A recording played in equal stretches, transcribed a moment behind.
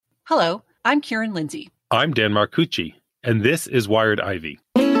Hello, I'm Kieran Lindsay. I'm Dan Marcucci, and this is Wired Ivy.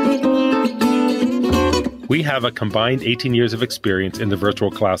 We have a combined 18 years of experience in the virtual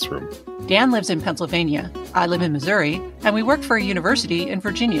classroom. Dan lives in Pennsylvania, I live in Missouri, and we work for a university in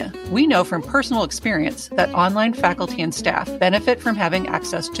Virginia. We know from personal experience that online faculty and staff benefit from having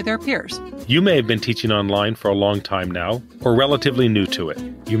access to their peers. You may have been teaching online for a long time now, or relatively new to it.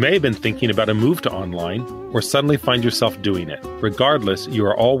 You may have been thinking about a move to online, or suddenly find yourself doing it. Regardless, you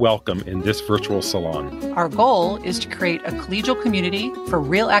are all welcome in this virtual salon. Our goal is to create a collegial community for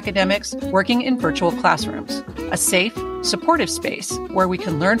real academics working in virtual classrooms, a safe, supportive space where we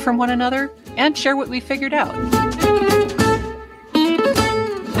can learn from one another and share what we figured out.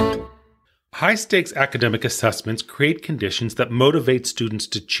 High-stakes academic assessments create conditions that motivate students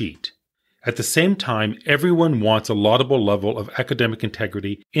to cheat. At the same time, everyone wants a laudable level of academic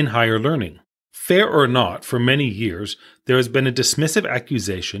integrity in higher learning. Fair or not, for many years, there has been a dismissive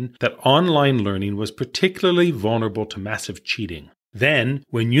accusation that online learning was particularly vulnerable to massive cheating. Then,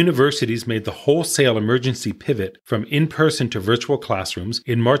 when universities made the wholesale emergency pivot from in-person to virtual classrooms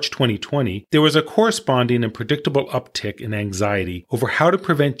in March 2020, there was a corresponding and predictable uptick in anxiety over how to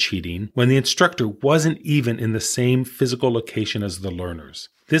prevent cheating when the instructor wasn't even in the same physical location as the learners.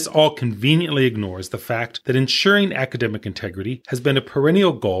 This all conveniently ignores the fact that ensuring academic integrity has been a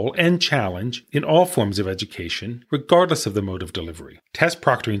perennial goal and challenge in all forms of education, regardless of the mode of delivery. Test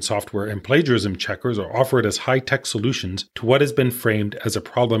proctoring software and plagiarism checkers are offered as high-tech solutions to what has been framed as a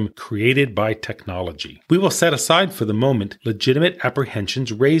problem created by technology. We will set aside for the moment legitimate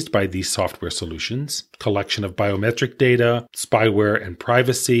apprehensions raised by these software solutions, collection of biometric data, spyware and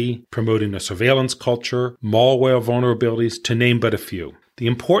privacy, promoting a surveillance culture, malware vulnerabilities, to name but a few. The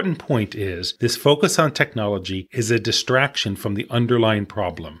important point is, this focus on technology is a distraction from the underlying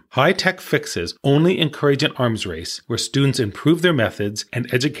problem. High-tech fixes only encourage an arms race where students improve their methods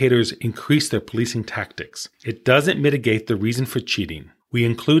and educators increase their policing tactics. It doesn't mitigate the reason for cheating. We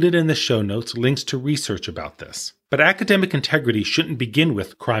included in the show notes links to research about this. But academic integrity shouldn't begin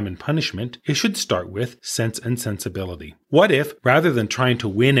with crime and punishment. It should start with sense and sensibility. What if, rather than trying to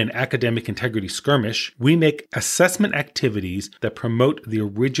win an academic integrity skirmish, we make assessment activities that promote the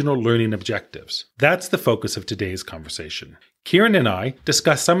original learning objectives? That's the focus of today's conversation. Kieran and I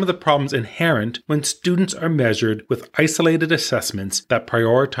discuss some of the problems inherent when students are measured with isolated assessments that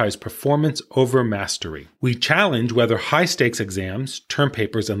prioritize performance over mastery. We challenge whether high-stakes exams, term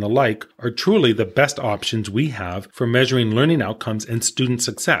papers, and the like are truly the best options we have for measuring learning outcomes and student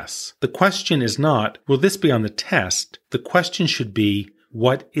success. The question is not, will this be on the test? The question should be,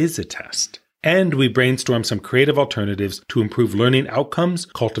 what is a test? And we brainstorm some creative alternatives to improve learning outcomes,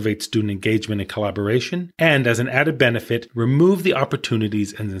 cultivate student engagement and collaboration, and as an added benefit, remove the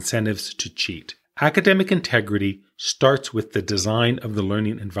opportunities and incentives to cheat. Academic integrity starts with the design of the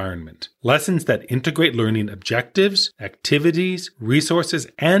learning environment. Lessons that integrate learning objectives, activities, resources,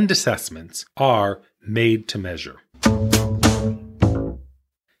 and assessments are made to measure.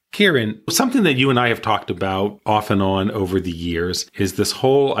 Kieran, something that you and I have talked about off and on over the years is this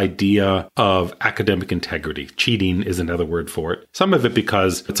whole idea of academic integrity. Cheating is another word for it. Some of it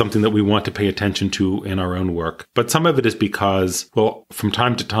because it's something that we want to pay attention to in our own work. But some of it is because, well, from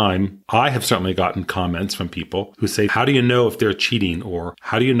time to time, I have certainly gotten comments from people who say, how do you know if they're cheating? Or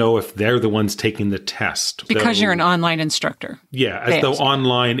how do you know if they're the ones taking the test? Because you're an online instructor. Yeah, as though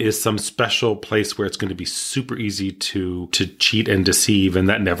online is some special place where it's going to be super easy to cheat and deceive, and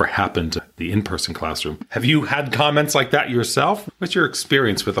that never happened in the in-person classroom. Have you had comments like that yourself? What's your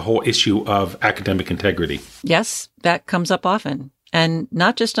experience with the whole issue of academic integrity? Yes, that comes up often. And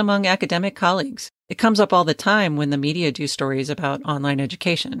not just among academic colleagues. It comes up all the time when the media do stories about online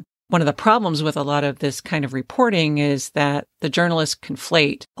education. One of the problems with a lot of this kind of reporting is that the journalists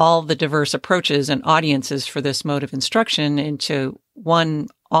conflate all the diverse approaches and audiences for this mode of instruction into one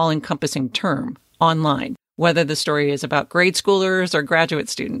all-encompassing term, online, whether the story is about grade schoolers or graduate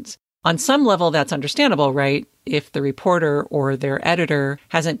students. On some level, that's understandable, right? If the reporter or their editor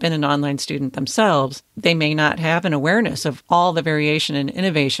hasn't been an online student themselves, they may not have an awareness of all the variation and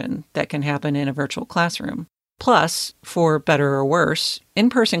innovation that can happen in a virtual classroom. Plus, for better or worse,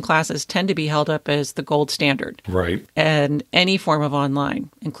 in-person classes tend to be held up as the gold standard. Right. And any form of online,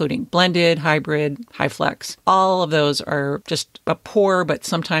 including blended, hybrid, HyFlex. All of those are just a poor but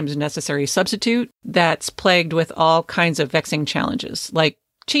sometimes necessary substitute that's plagued with all kinds of vexing challenges, like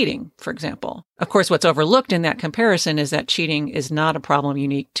cheating, for example. Of course, what's overlooked in that comparison is that cheating is not a problem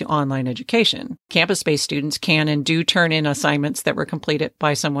unique to online education. Campus-based students can and do turn in assignments that were completed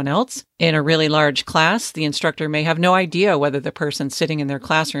by someone else. In a really large class, the instructor may have no idea whether the person sitting in their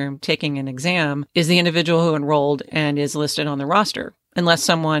classroom taking an exam is the individual who enrolled and is listed on the roster. unless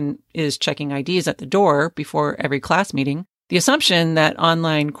someone is checking IDs at the door before every class meeting. The assumption that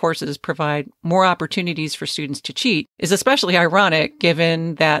online courses provide more opportunities for students to cheat is especially ironic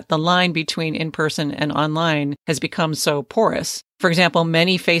given that the line between in-person and online has become so porous. For example,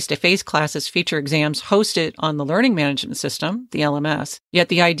 many face-to-face classes feature exams hosted on the learning management system, the LMS, yet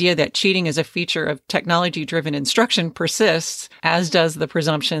the idea that cheating is a feature of technology-driven instruction persists, as does the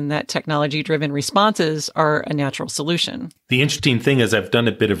presumption that technology-driven responses are a natural solution. The interesting thing is I've done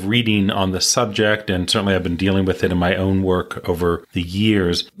a bit of reading on the subject, and certainly I've been dealing with it in my own work over the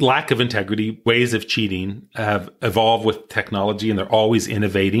years. Lack of integrity, ways of cheating have evolved with technology, and they're always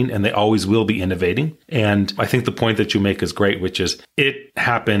innovating, and they always will be innovating. And I think the point that you make is great, which is it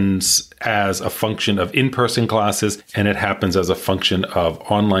happens as a function of in-person classes, and it happens as a function of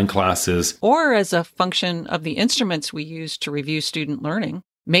online classes. Or as a function of the instruments we use to review student learning.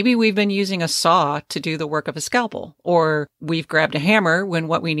 Maybe we've been using a saw to do the work of a scalpel, or we've grabbed a hammer when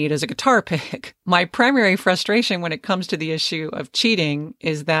what we need is a guitar pick. My primary frustration when it comes to the issue of cheating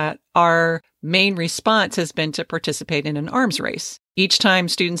is that our main response has been to participate in an arms race. Each time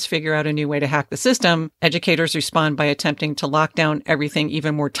students figure out a new way to hack the system, educators respond by attempting to lock down everything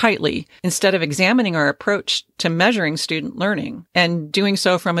even more tightly, instead of examining our approach to measuring student learning and doing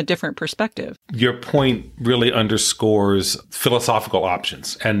so from a different perspective. Your point really underscores philosophical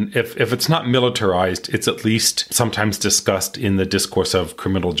options. And if it's not militarized, it's at least sometimes discussed in the discourse of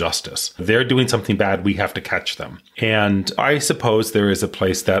criminal justice. They're doing something bad, we have to catch them. And I suppose there is a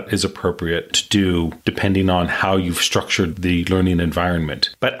place that is appropriate to do, depending on how you've structured the learning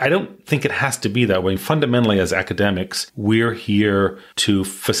environment. But I don't think it has to be that way. Fundamentally, as academics, we're here to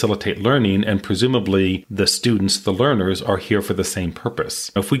facilitate learning, and presumably the students, the learners, are here for the same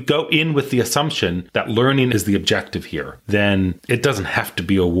purpose. If we go in with the assumption that learning is the objective here, then it doesn't have to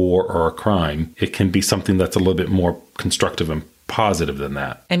be a war or a crime. It can be something that's a little bit more constructive and positive than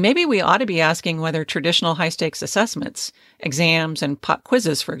that. And maybe we ought to be asking whether traditional high-stakes assessments, exams and pop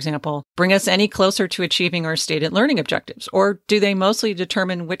quizzes, for example, bring us any closer to achieving our stated learning objectives, or do they mostly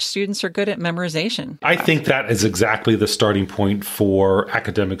determine which students are good at memorization? I think that is exactly the starting point for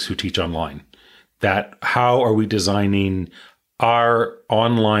academics who teach online. That how are we designing our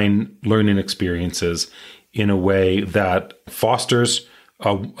online learning experiences in a way that fosters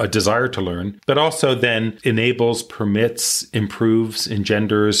a desire to learn, but also then enables, permits, improves,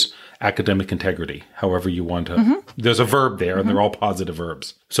 engenders academic integrity, however you want to. Mm-hmm. There's a verb there, and they're all positive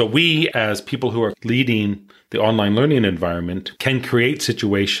verbs. So we, as people who are leading the online learning environment, can create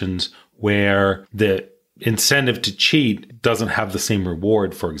situations where the incentive to cheat doesn't have the same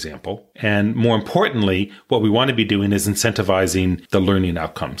reward, for example. And more importantly, what we want to be doing is incentivizing the learning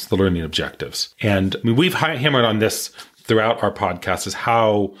outcomes, the learning objectives. And I mean, we've hammered on this throughout our podcast, is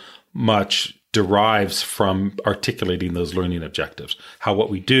how much derives from articulating those learning objectives, how what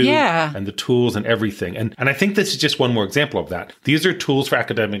we do and the tools and everything. And I think this is just one more example of that. These are tools for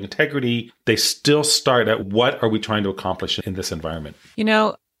academic integrity. They still start at what are we trying to accomplish in this environment? You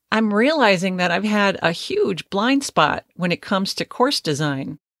know, I'm realizing that I've had a huge blind spot when it comes to course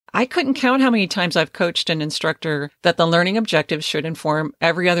design. I couldn't count how many times I've coached an instructor that the learning objectives should inform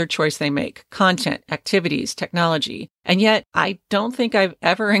every other choice they make: content, activities, technology. And yet, I don't think I've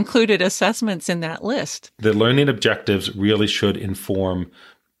ever included assessments in that list. The learning objectives really should inform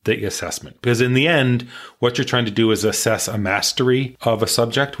the assessment. Because in the end, what you're trying to do is assess a mastery of a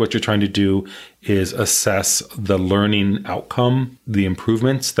subject. What you're trying to do is assess the learning outcome, the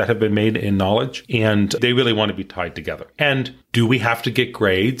improvements that have been made in knowledge, and they really want to be tied together. And do we have to get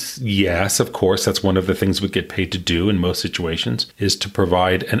grades? Yes, of course. That's one of the things we get paid to do in most situations, is to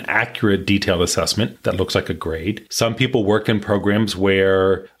provide an accurate, detailed assessment that looks like a grade. Some people work in programs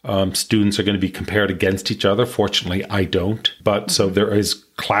where students are going to be compared against each other. Fortunately, I don't. But so there is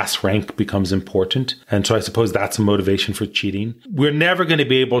class rank becomes important. And so I suppose that's a motivation for cheating. We're never going to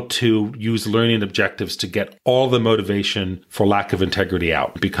be able to use learning objectives to get all the motivation for lack of integrity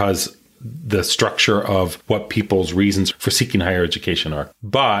out, because the structure of what people's reasons for seeking higher education are.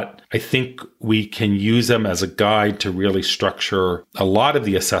 But I think we can use them as a guide to really structure a lot of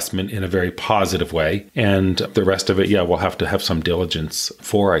the assessment in a very positive way. And the rest of it, we'll have to have some diligence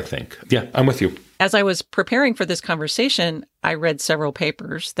for, I think. Yeah, I'm with you. As I was preparing for this conversation, I read several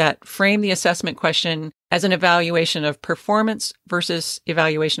papers that frame the assessment question as an evaluation of performance versus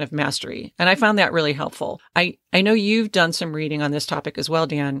evaluation of mastery. And I found that really helpful. I know you've done some reading on this topic as well,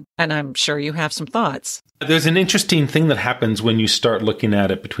 Dan, and I'm sure you have some thoughts. There's an interesting thing that happens when you start looking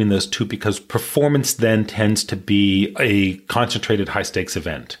at it between those two, because performance then tends to be a concentrated high-stakes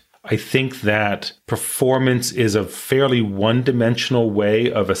event. I think that performance is a fairly one-dimensional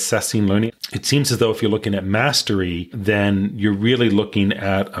way of assessing learning. It seems as though if you're looking at mastery, then you're really looking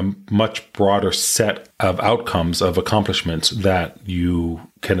at a much broader set of outcomes, of accomplishments that you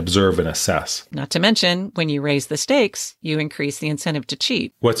can observe and assess. Not to mention, when you raise the stakes, you increase the incentive to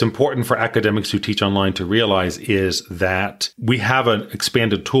cheat. What's important for academics who teach online to realize is that we have an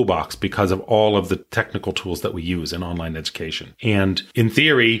expanded toolbox because of all of the technical tools that we use in online education. And in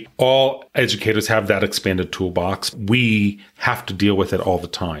theory, all educators have that expanded toolbox. We have to deal with it all the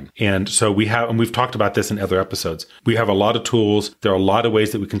time. And so we've talked about this in other episodes. We have a lot of tools. There are a lot of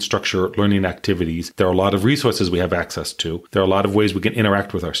ways that we can structure learning activities. There are a lot of resources we have access to. There are a lot of ways we can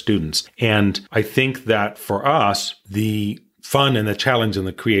interact with our students. And I think that for us, the fun and the challenge and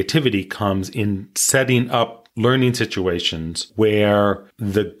the creativity comes in setting up learning situations where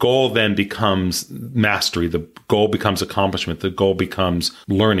the goal then becomes mastery, the goal becomes accomplishment, the goal becomes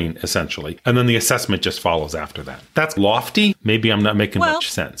learning, essentially. And then the assessment just follows after that. That's lofty. Maybe I'm not making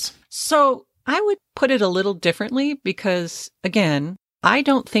much sense. So I would put it a little differently because, again, I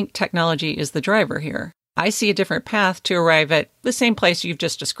don't think technology is the driver here. I see a different path to arrive at the same place you've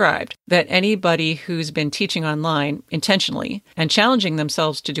just described, that anybody who's been teaching online intentionally and challenging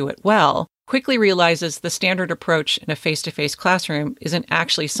themselves to do it well quickly realizes the standard approach in a face-to-face classroom isn't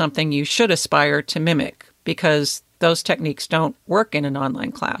actually something you should aspire to mimic because those techniques don't work in an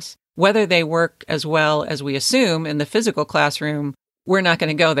online class. Whether they work as well as we assume in the physical classroom, we're not going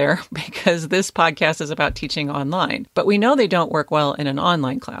to go there because this podcast is about teaching online. But we know they don't work well in an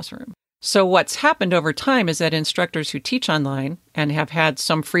online classroom. So what's happened over time is that instructors who teach online and have had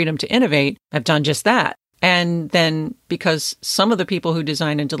some freedom to innovate have done just that. And then because some of the people who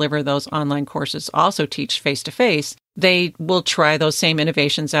design and deliver those online courses also teach face-to-face, they will try those same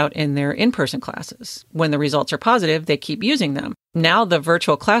innovations out in their in-person classes. When the results are positive, they keep using them. Now the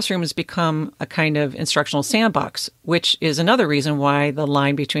virtual classroom has become a kind of instructional sandbox, which is another reason why the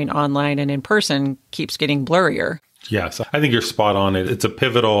line between online and in-person keeps getting blurrier. Yes, I think you're spot on. It's a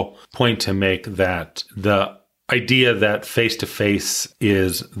pivotal point to make that the idea that face-to-face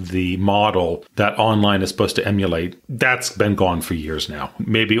is the model that online is supposed to emulate, that's been gone for years now.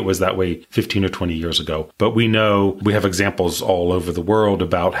 Maybe it was that way 15 or 20 years ago. But we know we have examples all over the world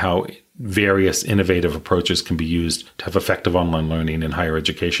about how various innovative approaches can be used to have effective online learning in higher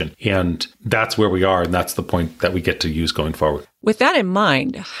education. And that's where we are, and that's the point that we get to use going forward. With that in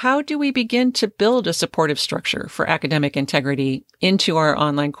mind, how do we begin to build a supportive structure for academic integrity into our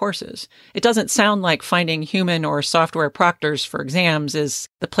online courses? It doesn't sound like finding human or software proctors for exams is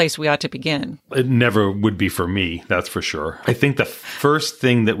the place we ought to begin. It never would be for me, that's for sure. I think the first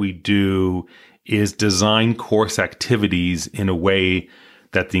thing that we do is design course activities in a way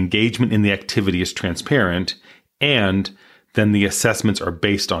that the engagement in the activity is transparent, and then the assessments are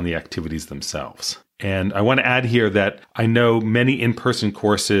based on the activities themselves. And I want to add here that I know many in-person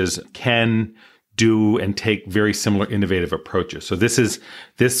courses can do and take very similar innovative approaches. So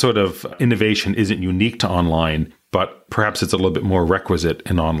this sort of innovation isn't unique to online, but perhaps it's a little bit more requisite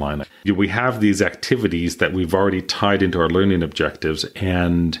in online. We have these activities that we've already tied into our learning objectives.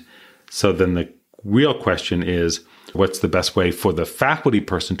 And so then the real question is, what's the best way for the faculty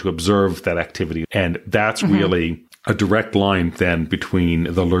person to observe that activity? And that's really a direct line then between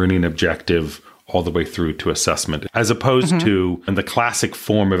the learning objective all the way through to assessment, as opposed to in the classic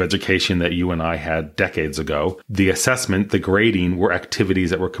form of education that you and I had decades ago. The assessment, the grading, were activities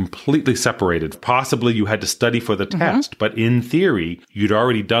that were completely separated. Possibly you had to study for the test, but in theory, you'd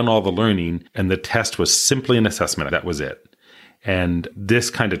already done all the learning and the test was simply an assessment. That was it. And this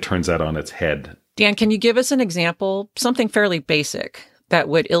kind of turns that on its head. Dan, can you give us an example, something fairly basic that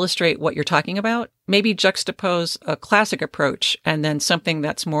would illustrate what you're talking about? Maybe juxtapose a classic approach and then something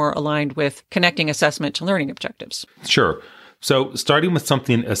that's more aligned with connecting assessment to learning objectives. Sure. So starting with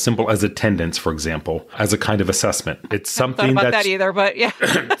something as simple as attendance, for example, as a kind of assessment. It's something I haven't thought about that either, but yeah.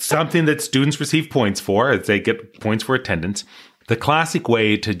 something that students receive points for as they get points for attendance. The classic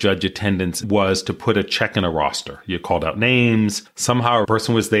way to judge attendance was to put a check in a roster. You called out names. Somehow a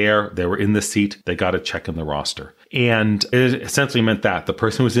person was there. They were in the seat. They got a check in the roster. And it essentially meant that the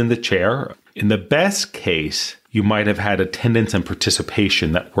person was in the chair. In the best case, you might have had attendance and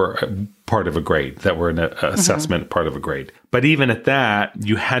participation that were part of a grade, that were an assessment part of a grade. But even at that,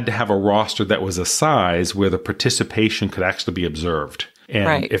 you had to have a roster that was a size where the participation could actually be observed.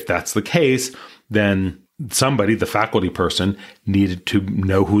 And if that's the case, then somebody, the faculty person, needed to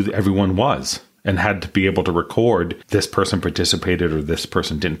know who everyone was and had to be able to record this person participated or this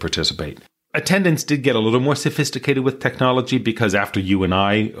person didn't participate. Attendance did get a little more sophisticated with technology because after you and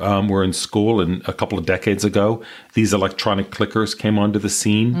I were in school and a couple of decades ago, these electronic clickers came onto the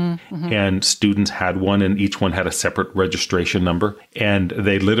scene and students had one and each one had a separate registration number. And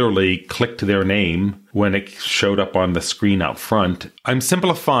they literally clicked their name when it showed up on the screen out front. I'm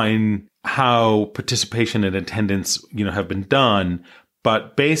simplifying how participation and attendance, have been done.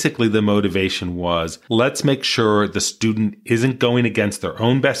 But basically the motivation was, let's make sure the student isn't going against their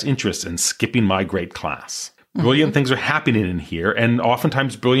own best interests and skipping my great class. Brilliant things are happening in here, and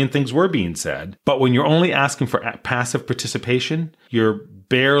oftentimes brilliant things were being said. But when you're only asking for passive participation, you're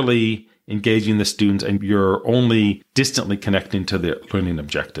barely engaging the students and you're only distantly connecting to their learning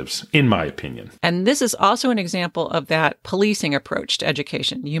objectives, in my opinion. And this is also an example of that policing approach to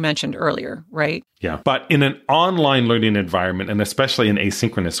education you mentioned earlier, right? Yeah. But in an online learning environment, and especially an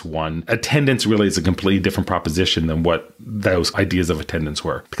asynchronous one, attendance really is a completely different proposition than what those ideas of attendance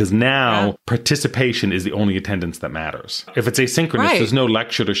were. Because now participation is the only attendance that matters. If it's asynchronous, there's no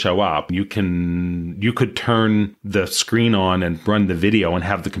lecture to show up. You could turn the screen on and run the video and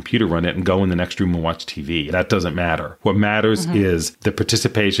have the computer run it and go in the next room and watch TV. That doesn't matter. What matters is the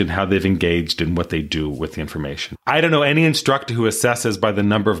participation, how they've engaged, and what they do with the information. I don't know any instructor who assesses by the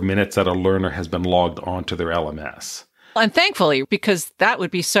number of minutes that a learner has been logged onto their LMS. And thankfully, because that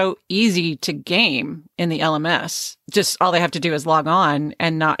would be so easy to game in the LMS. Just all they have to do is log on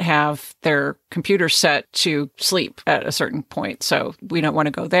and not have their computer set to sleep at a certain point. So we don't want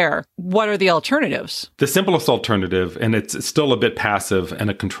to go there. What are the alternatives? The simplest alternative, and it's still a bit passive and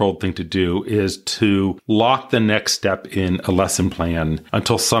a controlled thing to do, is to lock the next step in a lesson plan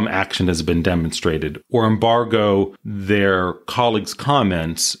until some action has been demonstrated, or embargo their colleagues'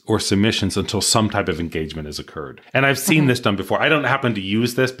 comments or submissions until some type of engagement has occurred. And I've seen this done before. I don't happen to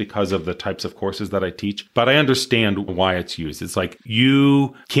use this because of the types of courses that I teach, but I understand why it's used. It's like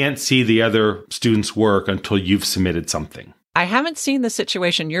you can't see the other students' work until you've submitted something. I haven't seen the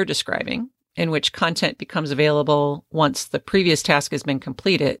situation you're describing, in which content becomes available once the previous task has been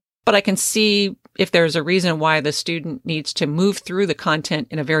completed, but I can see if there's a reason why the student needs to move through the content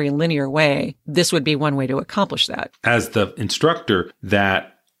in a very linear way. This would be one way to accomplish that. As the instructor,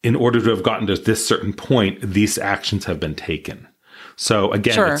 that in order to have gotten to this certain point, these actions have been taken. So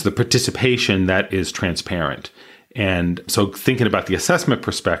again, it's the participation that is transparent. And so thinking about the assessment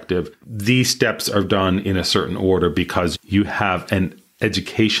perspective, these steps are done in a certain order because you have an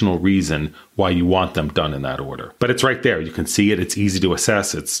educational reason why you want them done in that order. But it's right there. You can see it. It's easy to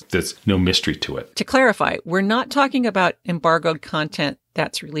assess. There's no mystery to it. To clarify, we're not talking about embargoed content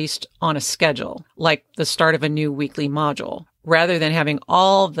that's released on a schedule, like the start of a new weekly module, rather than having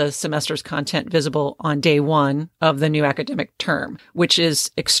all the semester's content visible on day one of the new academic term, which is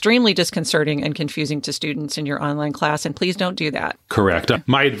extremely disconcerting and confusing to students in your online class. And please don't do that. Correct.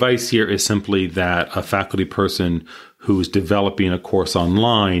 My advice here is simply that a faculty person who is developing a course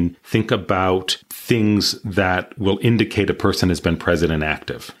online think about things that will indicate a person has been present and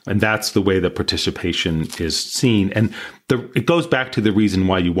active. And that's the way that participation is seen. And it goes back to the reason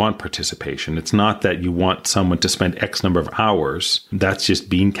why you want participation. It's not that you want someone to spend X number of hours. That's just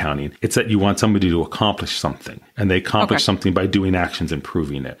bean counting. It's that you want somebody to accomplish something. And they accomplish something by doing actions and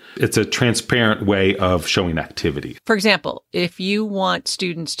proving it. It's a transparent way of showing activity. For example, if you want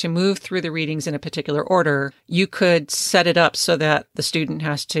students to move through the readings in a particular order, you could set it up so that the student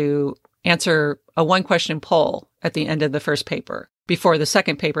has to answer a one-question poll at the end of the first paper before the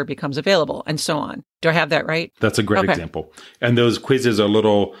second paper becomes available, and so on. Do I have that right? That's a great example. And those quizzes are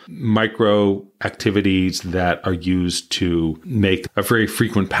little micro activities that are used to make a very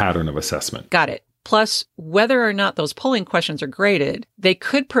frequent pattern of assessment. Got it. Plus, whether or not those polling questions are graded, they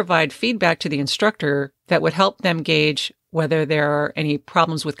could provide feedback to the instructor that would help them gauge whether there are any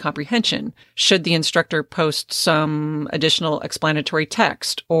problems with comprehension. Should the instructor post some additional explanatory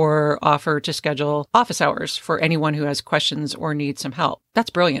text or offer to schedule office hours for anyone who has questions or needs some help? That's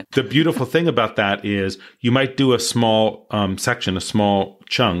brilliant. The beautiful thing about that is you might do a small section, a small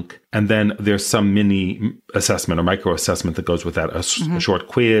chunk, and then there's some mini assessment or micro assessment that goes with that, a short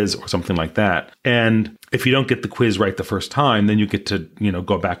quiz or something like that. And if you don't get the quiz right the first time, then you get to,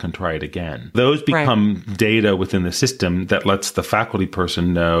 go back and try it again. Those become data within the system that lets the faculty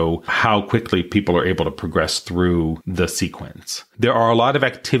person know how quickly people are able to progress through the sequence. There are a lot of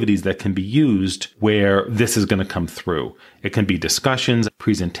activities that can be used where this is going to come through. It can be discussions,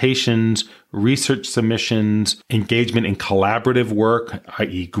 presentations, research submissions, engagement in collaborative work,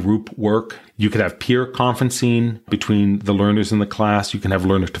 i.e. group work. You could have peer conferencing between the learners in the class. You can have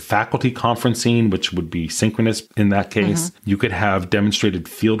learner to faculty conferencing, which would be synchronous in that case. You could have demonstrated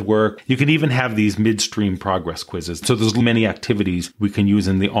field work. You could even have these midstream progress quizzes. So there's many activities we can use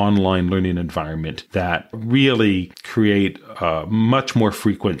in the online learning environment that really create much more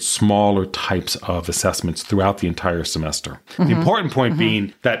frequent, smaller types of assessments throughout the entire semester. The important point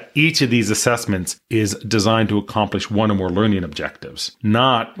being that each of these assessments is designed to accomplish one or more learning objectives,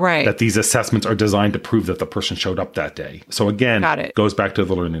 not that these assessments are designed to prove that the person showed up that day. So again, it goes back to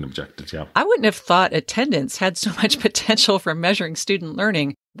the learning objectives. Yeah. I wouldn't have thought attendance had so much potential for measuring student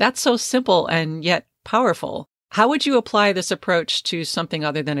learning. That's so simple and yet powerful. How would you apply this approach to something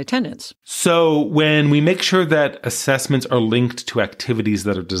other than attendance? So when we make sure that assessments are linked to activities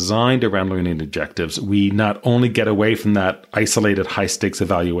that are designed around learning objectives, we not only get away from that isolated high-stakes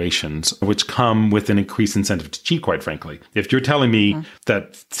evaluations, which come with an increased incentive to cheat, quite frankly. If you're telling me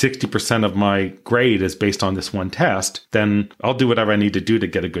that 60% of my grade is based on this one test, then I'll do whatever I need to do to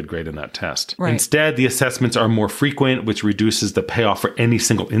get a good grade in that test. Instead, the assessments are more frequent, which reduces the payoff for any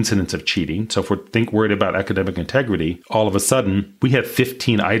single incidence of cheating. So if we're worried about academic integrity, all of a sudden, we have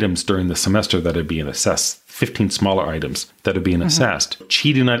 15 items during the semester that are being assessed, 15 smaller items that are being assessed.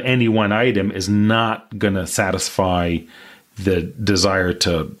 Cheating on any one item is not going to satisfy the desire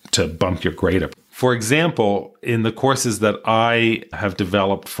to bump your grade up. For example, in the courses that I have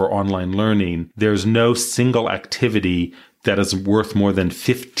developed for online learning, there's no single activity that is worth more than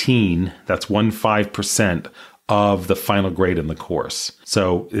 15, that's 15%, of the final grade in the course.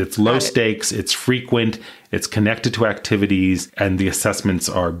 So it's low stakes, it's frequent, it's connected to activities, and the assessments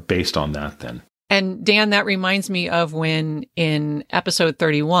are based on that then. And Dan, that reminds me of when in episode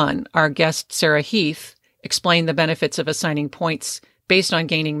 31, our guest Sarah Heath explained the benefits of assigning points based on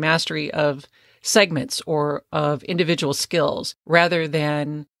gaining mastery of segments or of individual skills rather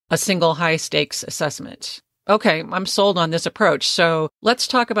than a single high stakes assessment. Okay, I'm sold on this approach. So let's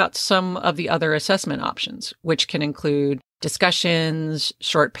talk about some of the other assessment options, which can include discussions,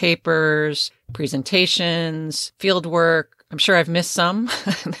 short papers, presentations, field work. I'm sure I've missed some.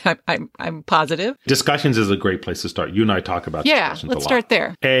 I'm positive. Discussions is a great place to start. You and I talk about discussions a lot. Let's start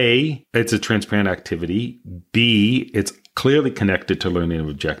there. A, it's a transparent activity. B, it's clearly connected to learning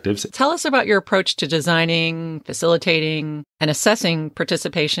objectives. Tell us about your approach to designing, facilitating, and assessing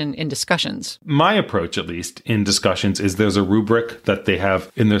participation in discussions. My approach, at least, in discussions is there's a rubric that they have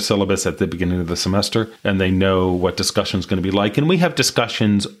in their syllabus at the beginning of the semester, and they know what discussion is going to be like. And we have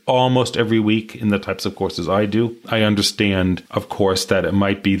discussions almost every week in the types of courses I do. I understand, of course, that it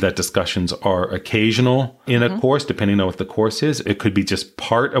might be that discussions are occasional in a course, depending on what the course is. It could be just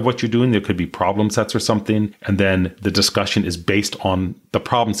part of what you're doing. There could be problem sets or something, and then the discussion is based on the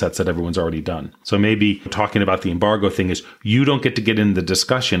problem sets that everyone's already done. So maybe talking about the embargo thing is you don't get to get in the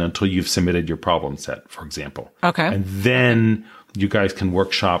discussion until you've submitted your problem set, for example. Okay. And then you guys can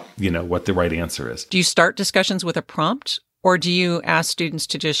workshop, what the right answer is. Do you start discussions with a prompt? Or do you ask students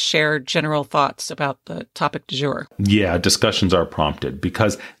to just share general thoughts about the topic du jour? Yeah, discussions are prompted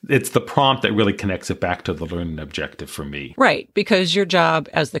because it's the prompt that really connects it back to the learning objective for me. Right, because your job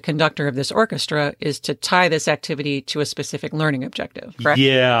as the conductor of this orchestra is to tie this activity to a specific learning objective, correct?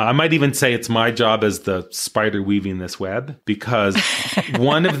 Yeah, I might even say it's my job as the spider weaving this web because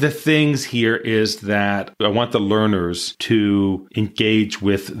one of the things here is that I want the learners to engage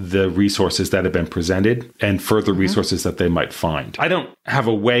with the resources that have been presented and further resources that they might find. I don't have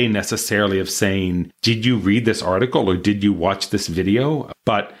a way necessarily of saying, did you read this article or did you watch this video?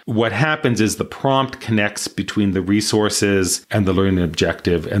 But what happens is the prompt connects between the resources and the learning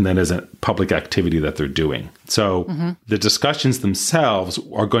objective, and then as a public activity that they're doing. So the discussions themselves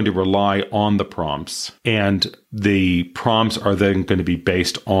are going to rely on the prompts, and the prompts are then going to be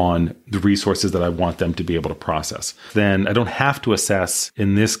based on the resources that I want them to be able to process. Then I don't have to assess,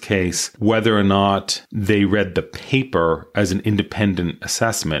 in this case, whether or not they read the paper as an independent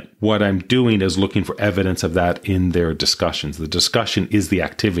assessment. What I'm doing is looking for evidence of that in their discussions. The discussion is the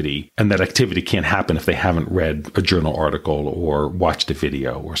activity, and that activity can't happen if they haven't read a journal article or watched a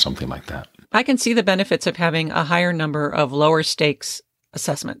video or something like that. I can see the benefits of having a higher number of lower stakes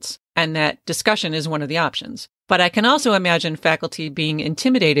assessments, and that discussion is one of the options. But I can also imagine faculty being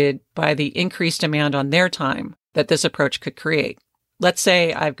intimidated by the increased demand on their time that this approach could create. Let's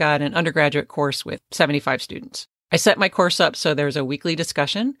say I've got an undergraduate course with 75 students. I set my course up so there's a weekly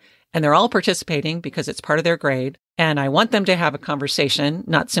discussion, and they're all participating because it's part of their grade. And I want them to have a conversation,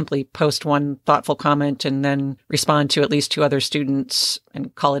 not simply post one thoughtful comment and then respond to at least 2 other students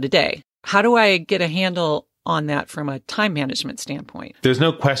and call it a day. How do I get a handle on that from a time management standpoint? There's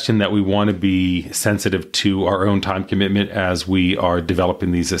no question that we want to be sensitive to our own time commitment as we are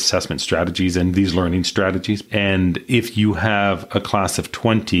developing these assessment strategies and these learning strategies. And if you have a class of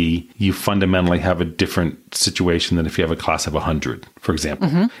 20, you fundamentally have a different situation than if you have a class of 100, for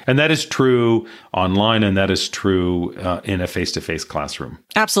example. And that is true online, and that is true in a face-to-face classroom.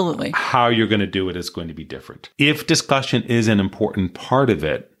 Absolutely. How you're going to do it is going to be different. If discussion is an important part of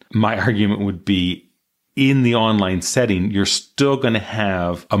it, my argument would be in the online setting, you're still going to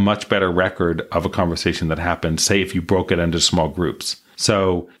have a much better record of a conversation that happened, say, if you broke it into small groups.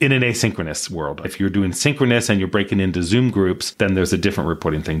 So in an asynchronous world, if you're doing synchronous and you're breaking into Zoom groups, then there's a different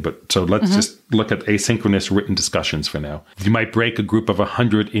reporting thing. But so let's just look at asynchronous written discussions for now. You might break a group of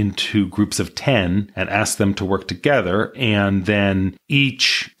 100 into groups of 10 and ask them to work together. And then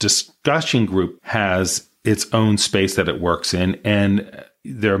each discussion group has its own space that it works in. And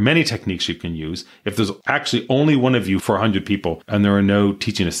there are many techniques you can use. If there's actually only one of you for 100 people and there are no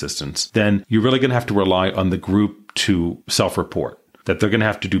teaching assistants, then you're really going to have to rely on the group to self-report, that they're going to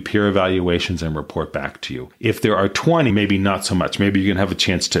have to do peer evaluations and report back to you. If there are 20, maybe not so much. Maybe you can have a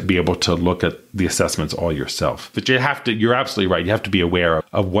chance to be able to look at the assessments all yourself. But you're absolutely right. You have to be aware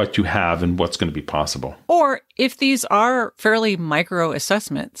of what you have and what's going to be possible. Or if these are fairly micro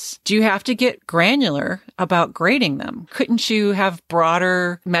assessments, do you have to get granular about grading them? Couldn't you have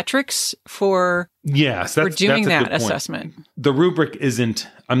broader metrics for doing that assessment? The rubric isn't,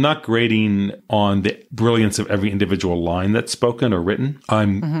 I'm not grading on the brilliance of every individual line that's spoken or written.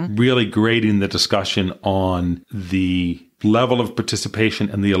 I'm really grading the discussion on the level of participation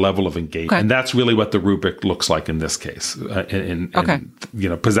and the level of engagement. And that's really what the rubric looks like in this case.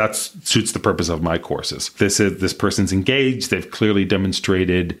 Because that suits the purpose of my courses. This person's engaged. They've clearly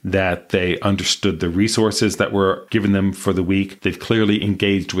demonstrated that they understood the resources that were given them for the week. They've clearly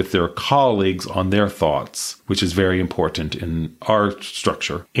engaged with their colleagues on their thoughts, which is very important in our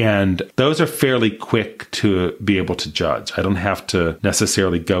structure. And those are fairly quick to be able to judge. I don't have to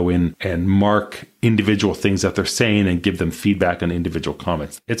necessarily go in and mark individual things that they're saying and give them feedback on individual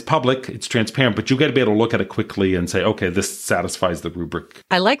comments. It's public, it's transparent, but you got to be able to look at it quickly and say, okay, this satisfies the rubric.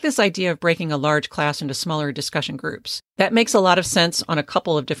 I like this idea of breaking a large class into smaller discussion groups. That makes a lot of sense on a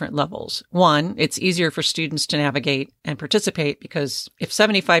couple of different levels. One, it's easier for students to navigate and participate because if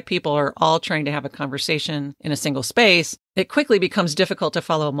 75 people are all trying to have a conversation in a single space, it quickly becomes difficult to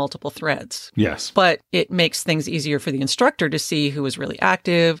follow multiple threads. Yes. But it makes things easier for the instructor to see who was really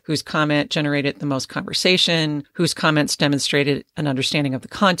active, whose comment generated the most conversation, whose comments demonstrated an understanding of the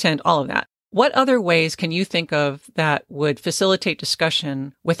content, all of that. What other ways can you think of that would facilitate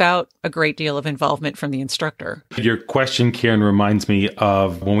discussion without a great deal of involvement from the instructor? Your question, Karen, reminds me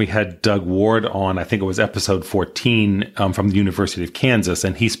of when we had Doug Ward on, I think it was episode 14 from the University of Kansas,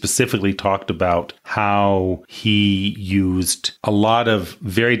 and he specifically talked about how he used a lot of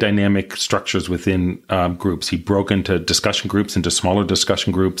very dynamic structures within groups. He broke into discussion groups, into smaller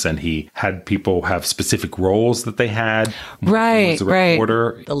discussion groups, and he had people have specific roles that they had. Right, the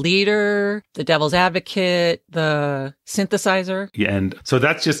reporter, the leader, the devil's advocate, the synthesizer. Yeah, and so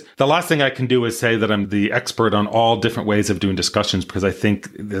that's just the last thing I can do is say that I'm the expert on all different ways of doing discussions, because I think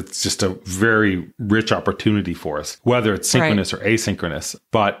it's just a very rich opportunity for us, whether it's synchronous or asynchronous.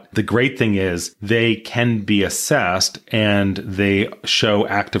 But the great thing is they can be assessed and they show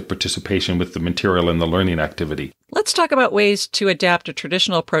active participation with the material and the learning activity. Let's talk about ways to adapt a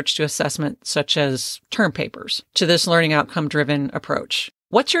traditional approach to assessment, such as term papers, to this learning outcome-driven approach.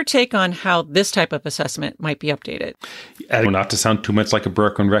 What's your take on how this type of assessment might be updated? Not to sound too much like a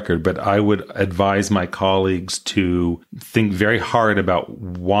broken record, but I would advise my colleagues to think very hard about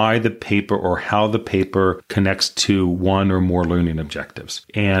why the paper or how the paper connects to one or more learning objectives.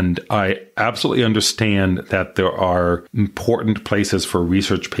 And I absolutely understand that there are important places for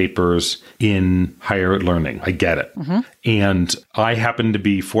research papers in higher learning. I get it. And I happen to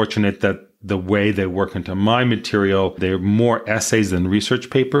be fortunate that the way they work into my material, they're more essays than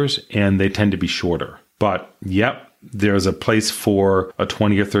research papers, and they tend to be shorter. But there's a place for a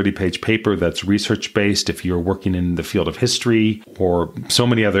 20 or 30 page paper that's research-based if you're working in the field of history or so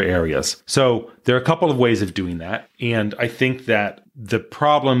many other areas. So there are a couple of ways of doing that. And I think that the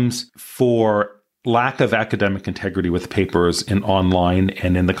problems for lack of academic integrity with papers in online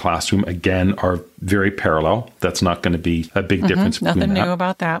and in the classroom, again, are very parallel. That's not going to be a big difference between Nothing that. new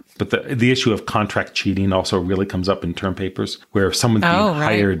about that. But the issue of contract cheating also really comes up in term papers, where someone's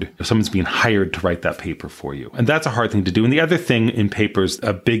being hired to write that paper for you. And that's a hard thing to do. And the other thing in papers,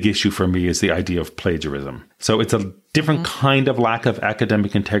 a big issue for me, is the idea of plagiarism. So it's a different kind of lack of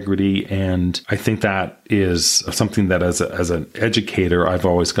academic integrity. And I think that is something that as an educator, I've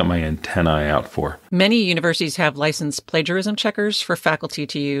always got my antennae out for. Many universities have licensed plagiarism checkers for faculty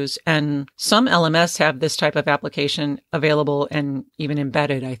to use, and some LMS have this type of application available and even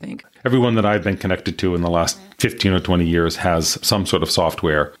embedded, I think. Everyone that I've been connected to in the last 15 or 20 years has some sort of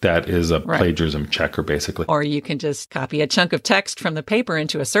software that is a plagiarism checker, basically. Or you can just copy a chunk of text from the paper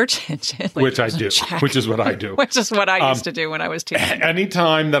into a search engine. Which I do, which is what I do. Which is what I used to do when I was teaching.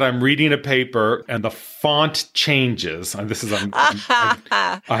 Anytime that I'm reading a paper and the font changes, and this is,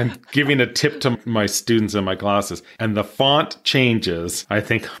 I'm giving a tip to my students in my classes, and the font changes, I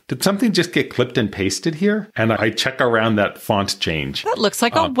think, did something just get clipped and pasted here? And I check around that font change. That looks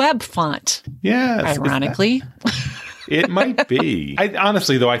like a web font. Yes. Ironically. It might be.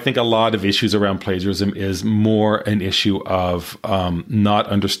 Honestly, though, I think a lot of issues around plagiarism is more an issue of not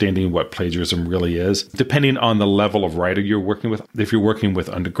understanding what plagiarism really is. Depending on the level of writer you're working with, if you're working with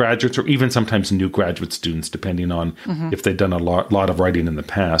undergraduates or even sometimes new graduate students, depending on if they've done a lot of writing in the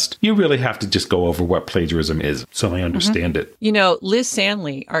past, you really have to just go over what plagiarism is so I understand it. You know, Liz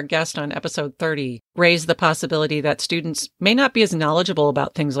Sandley, our guest on episode 30, raised the possibility that students may not be as knowledgeable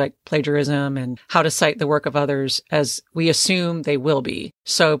about things like plagiarism and how to cite the work of others as we assume they will be.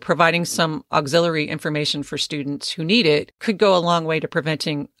 So providing some auxiliary information for students who need it could go a long way to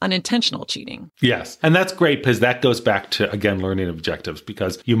preventing unintentional cheating. Yes. And that's great because that goes back to, again, learning objectives,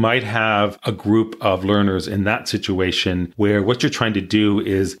 because you might have a group of learners in that situation where what you're trying to do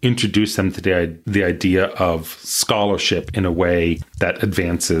is introduce them to the idea of scholarship in a way that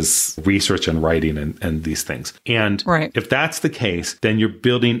advances research and writing and these things. And if that's the case, then you're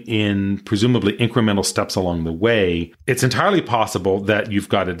building in presumably incremental steps along the way. It's entirely possible that you've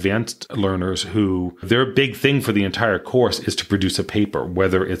got advanced learners who their big thing for the entire course is to produce a paper,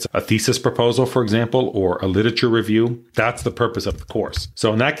 whether it's a thesis proposal, for example, or a literature review. That's the purpose of the course.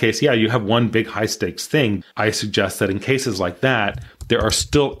 So in that case, you have one big high stakes thing. I suggest that in cases like that, there are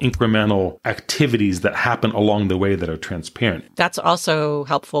still incremental activities that happen along the way that are transparent. That's also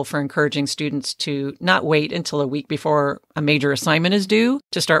helpful for encouraging students to not wait until a week before a major assignment is due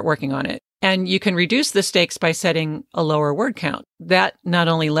to start working on it. And you can reduce the stakes by setting a lower word count. That not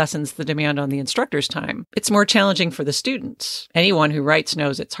only lessens the demand on the instructor's time, it's more challenging for the students. Anyone who writes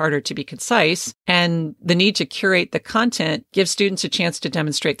knows it's harder to be concise, and the need to curate the content gives students a chance to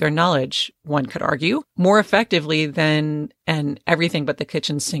demonstrate their knowledge, one could argue, more effectively than an everything but the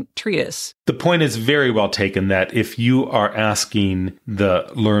kitchen sink treatise. The point is very well taken that if you are asking the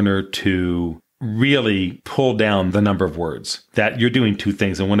learner to really pull down the number of words, that you're doing two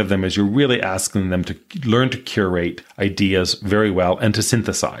things. And one of them is you're really asking them to learn to curate ideas very well and to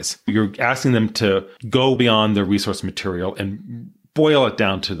synthesize. You're asking them to go beyond the resource material and boil it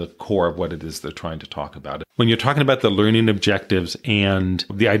down to the core of what it is they're trying to talk about. When you're talking about the learning objectives and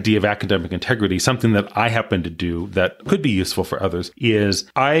the idea of academic integrity, something that I happen to do that could be useful for others is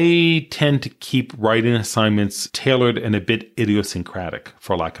I tend to keep writing assignments tailored and a bit idiosyncratic,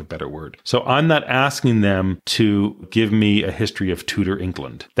 for lack of a better word. So I'm not asking them to give me a history of Tudor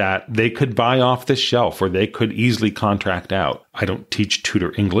England that they could buy off the shelf or they could easily contract out. I don't teach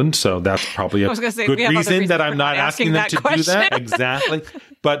Tudor England, so that's probably a good reason that I'm not asking them to do that. Exactly.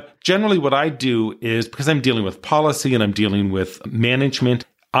 But generally what I do is, because I'm dealing with policy and I'm dealing with management,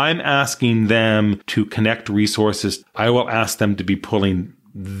 I'm asking them to connect resources. I will ask them to be pulling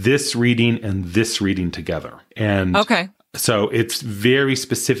this reading and this reading together. And so it's very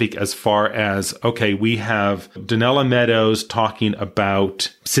specific as far as, okay, we have Donella Meadows talking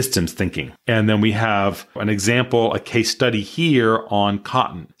about systems thinking. And then we have an example, a case study here on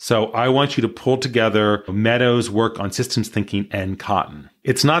cotton. So I want you to pull together Meadows' work on systems thinking and cotton.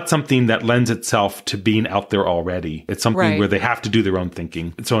 It's not something that lends itself to being out there already. It's something where they have to do their own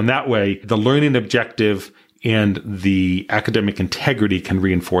thinking. So in that way, the learning objective and the academic integrity can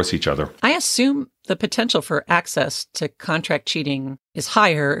reinforce each other. I assume the potential for access to contract cheating is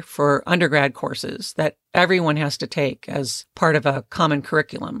higher for undergrad courses that everyone has to take as part of a common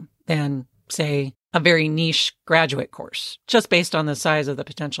curriculum than, say, a very niche graduate course, just based on the size of the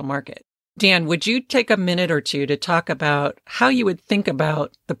potential market. Dan, would you take a minute or two to talk about how you would think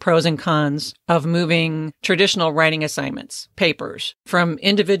about the pros and cons of moving traditional writing assignments, papers, from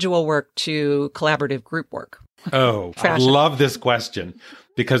individual work to collaborative group work? Oh, I love this question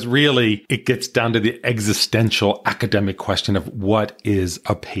because really it gets down to the existential academic question of what is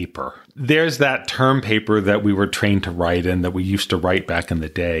a paper? There's that term paper that we were trained to write and that we used to write back in the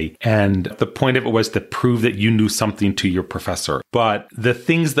day. And the point of it was to prove that you knew something to your professor. But the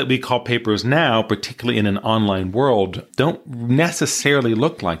things that we call papers now, particularly in an online world, don't necessarily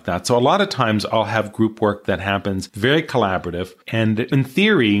look like that. So a lot of times I'll have group work that happens very collaborative. And in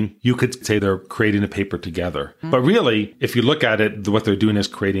theory, you could say they're creating a paper together. But really, if you look at it, what they're doing is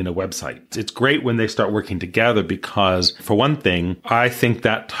creating a website. It's great when they start working together because, for one thing, I think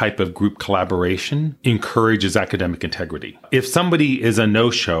that type of group collaboration encourages academic integrity. If somebody is a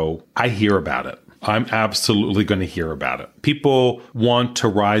no-show, I hear about it. I'm absolutely going to hear about it. People want to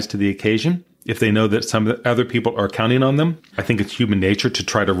rise to the occasion. If they know that some other people are counting on them, I think it's human nature to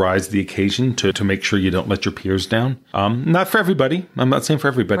try to rise to the occasion to make sure you don't let your peers down. Not for everybody. I'm not saying for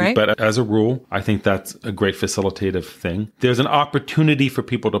everybody, right? But as a rule, I think that's a great facilitative thing. There's an opportunity for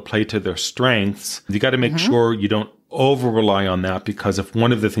people to play to their strengths. You got to make sure you don't over rely on that, because if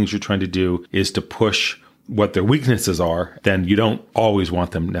one of the things you're trying to do is to push what their weaknesses are, then you don't always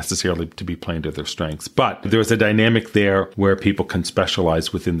want them necessarily to be playing to their strengths. But there's a dynamic there where people can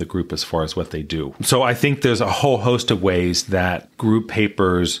specialize within the group as far as what they do. So I think there's a whole host of ways that group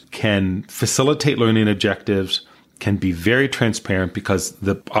papers can facilitate learning objectives, can be very transparent, because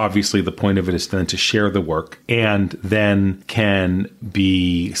obviously the point of it is then to share the work, and then can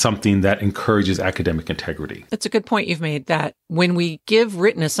be something that encourages academic integrity. It's a good point you've made, that when we give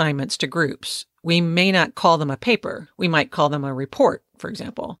written assignments to groups, we may not call them a paper. We might call them a report, for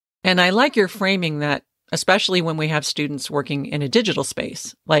example. And I like your framing that, especially when we have students working in a digital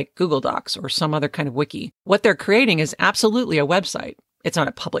space like Google Docs or some other kind of wiki, what they're creating is absolutely a website. It's not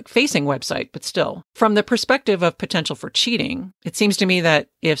a public-facing website, but still. From the perspective of potential for cheating, it seems to me that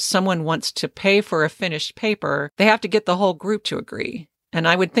if someone wants to pay for a finished paper, they have to get the whole group to agree. And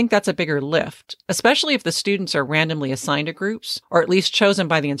I would think that's a bigger lift, especially if the students are randomly assigned to groups, or at least chosen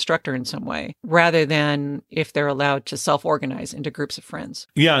by the instructor in some way, rather than if they're allowed to self-organize into groups of friends.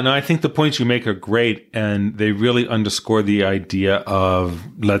 Yeah, and I think the points you make are great, and they really underscore the idea of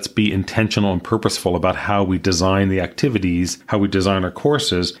let's be intentional and purposeful about how we design the activities, how we design our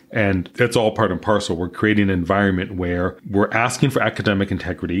courses, and it's all part and parcel. We're creating an environment where we're asking for academic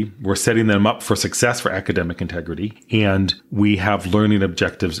integrity, we're setting them up for success for academic integrity, and we have learning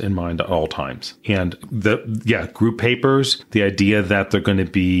objectives in mind at all times. And group papers, the idea that they're going to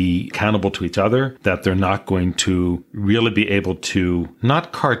be accountable to each other, that they're not going to really be able to,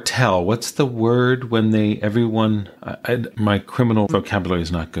 not cartel, what's the word when my criminal vocabulary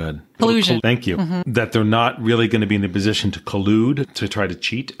is not good. Collusion. Thank you. That they're not really going to be in a position to collude, to try to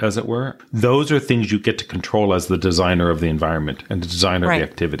cheat, as it were. Those are things you get to control as the designer of the environment and the designer of the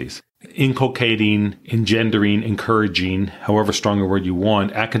activities. Inculcating, engendering, encouraging, however strong a word you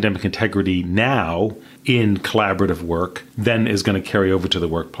want, academic integrity now in collaborative work then is going to carry over to the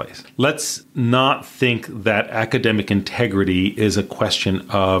workplace. Let's not think that academic integrity is a question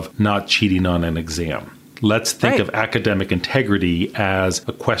of not cheating on an exam. Let's think of academic integrity as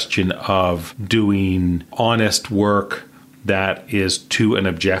a question of doing honest work that is to an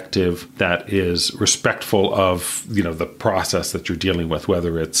objective that is respectful of, the process that you're dealing with,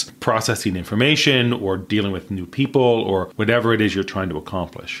 whether it's processing information or dealing with new people or whatever it is you're trying to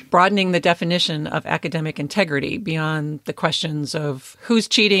accomplish. Broadening the definition of academic integrity beyond the questions of who's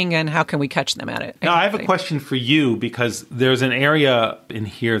cheating and how can we catch them at it. Now, I have a question for you, because there's an area in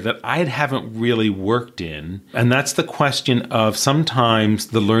here that I haven't really worked in, and that's the question of sometimes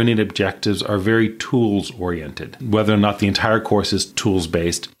the learning objectives are very tools-oriented, whether or not the entire course is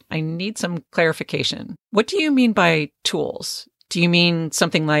tools-based. I need some clarification. What do you mean by tools? Do you mean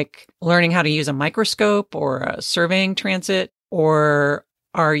something like learning how to use a microscope or a surveying transit? Or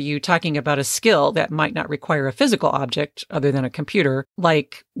are you talking about a skill that might not require a physical object other than a computer,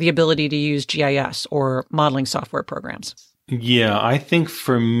 like the ability to use GIS or modeling software programs? Yeah, I think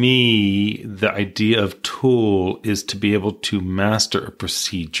for me, the idea of tool is to be able to master a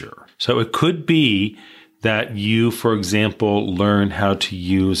procedure. So it could be that you, for example, learn how to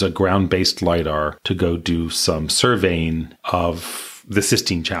use a ground-based LiDAR to go do some surveying of the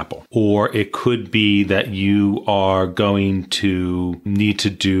Sistine Chapel. Or it could be that you are going to need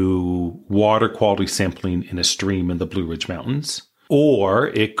to do water quality sampling in a stream in the Blue Ridge Mountains. Or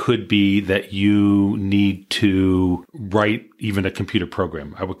it could be that you need to write even a computer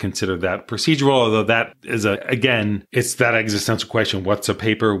program. I would consider that procedural, although that is it's that existential question. What's a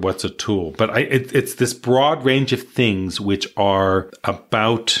paper? What's a tool? But it's this broad range of things which are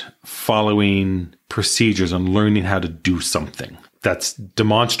about following procedures and learning how to do something. that's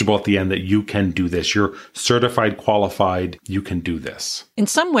demonstrable at the end that you can do this. You're certified, qualified, you can do this. In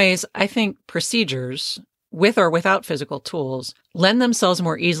some ways, I think procedures, with or without physical tools, lend themselves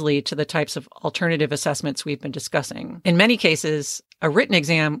more easily to the types of alternative assessments we've been discussing. In many cases, a written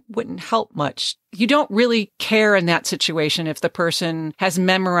exam wouldn't help much. You don't really care in that situation if the person has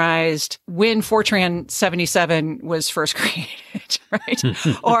memorized when Fortran 77 was first created, right?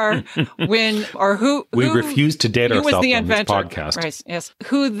 or who we refuse to date ourselves on this podcast. Right, yes.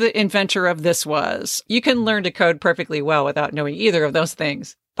 Who the inventor of this was. You can learn to code perfectly well without knowing either of those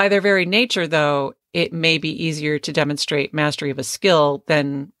things. By their very nature, though, it may be easier to demonstrate mastery of a skill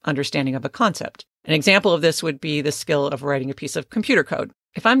than understanding of a concept. An example of this would be the skill of writing a piece of computer code.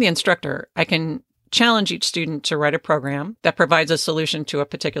 If I'm the instructor, I can challenge each student to write a program that provides a solution to a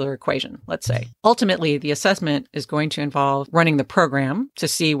particular equation, let's say. Ultimately, the assessment is going to involve running the program to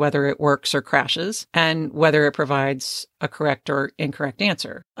see whether it works or crashes and whether it provides a correct or incorrect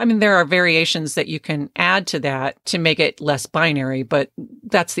answer. I mean, there are variations that you can add to that to make it less binary, but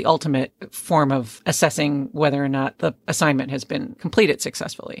that's the ultimate form of assessing whether or not the assignment has been completed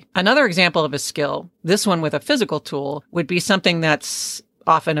successfully. Another example of a skill, this one with a physical tool, would be something that's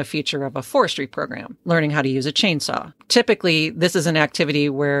often a feature of a forestry program, learning how to use a chainsaw. Typically, this is an activity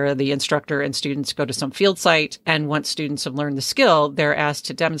where the instructor and students go to some field site, and once students have learned the skill, they're asked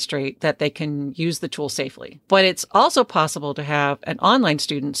to demonstrate that they can use the tool safely. But it's also possible to have an online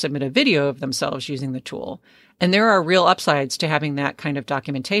student submit a video of themselves using the tool. And there are real upsides to having that kind of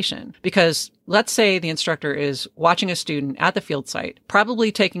documentation, because let's say the instructor is watching a student at the field site,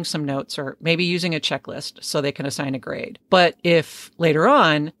 probably taking some notes or maybe using a checklist so they can assign a grade. But if later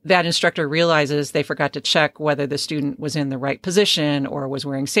on that instructor realizes they forgot to check whether the student was in the right position or was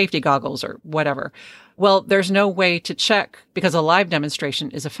wearing safety goggles or whatever, well, there's no way to check because a live demonstration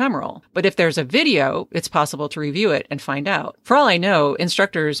is ephemeral. But if there's a video, it's possible to review it and find out. For all I know,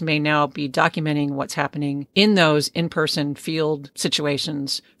 instructors may now be documenting what's happening in those in-person field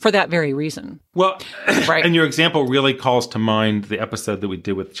situations for that very reason. Well, right. And your example really calls to mind the episode that we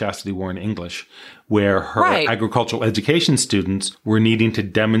did with Chastity Warren English, where her agricultural education students were needing to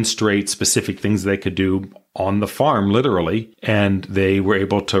demonstrate specific things they could do on the farm, literally, and they were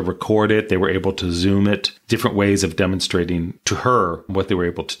able to record it. They were able to Zoom it, different ways of demonstrating to her what they were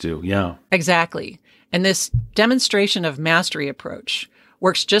able to do. Yeah, exactly. And this demonstration of mastery approach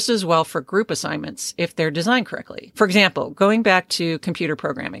works just as well for group assignments if they're designed correctly. For example, going back to computer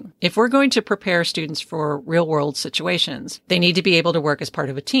programming, if we're going to prepare students for real-world situations, they need to be able to work as part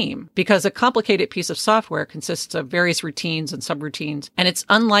of a team because a complicated piece of software consists of various routines and subroutines, and it's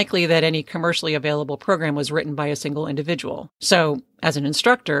unlikely that any commercially available program was written by a single individual. So, as an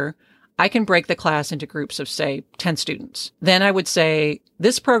instructor, I can break the class into groups of, say, 10 students. Then I would say,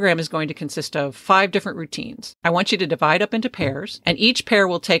 this program is going to consist of 5 different routines. I want you to divide up into pairs, and each pair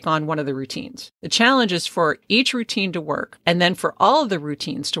will take on one of the routines. The challenge is for each routine to work, and then for all of the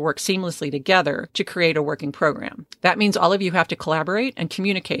routines to work seamlessly together to create a working program. That means all of you have to collaborate and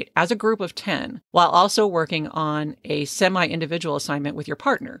communicate as a group of 10, while also working on a semi-individual assignment with your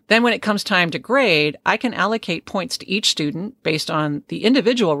partner. Then when it comes time to grade, I can allocate points to each student based on the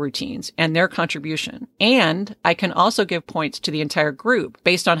individual routines and their contribution. And I can also give points to the entire group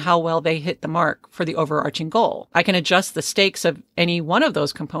based on how well they hit the mark for the overarching goal. I can adjust the stakes of any one of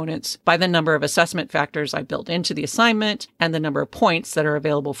those components by the number of assessment factors I built into the assignment and the number of points that are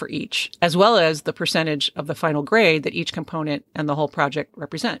available for each, as well as the percentage of the final grade that each component and the whole project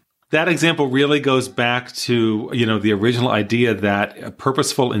represent. That example really goes back to, the original idea that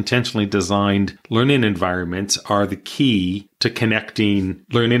purposeful, intentionally designed learning environments are the key to connecting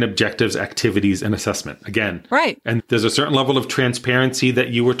learning objectives, activities, and assessment. Again, right. And there's a certain level of transparency that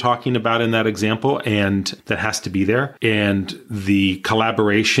you were talking about in that example, and that has to be there. And the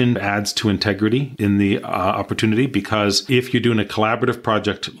collaboration adds to integrity in the opportunity, because if you're doing a collaborative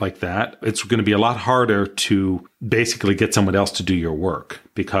project like that, it's going to be a lot harder to basically get someone else to do your work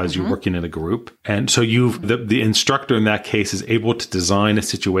because you're working in a group. And so the instructor in that case is able to design a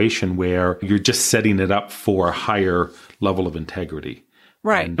situation where you're just setting it up for a higher level of integrity.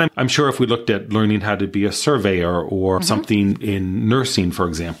 Right. And I'm sure if we looked at learning how to be a surveyor or something in nursing, for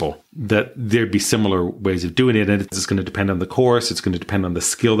example, that there'd be similar ways of doing it. And it's going to depend on the course. It's going to depend on the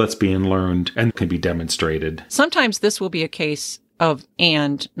skill that's being learned and can be demonstrated. Sometimes this will be a case of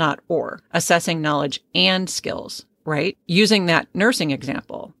and, not or, assessing knowledge and skills. Right? Using that nursing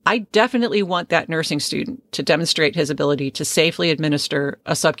example, I definitely want that nursing student to demonstrate his ability to safely administer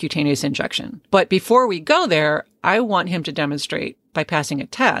a subcutaneous injection. But before we go there, I want him to demonstrate by passing a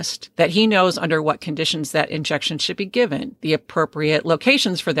test, that he knows under what conditions that injection should be given, the appropriate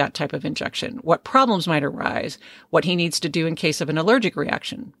locations for that type of injection, what problems might arise, what he needs to do in case of an allergic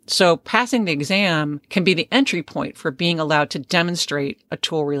reaction. So passing the exam can be the entry point for being allowed to demonstrate a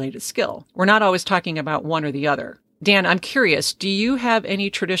tool-related skill. We're not always talking about one or the other. Dan, I'm curious, do you have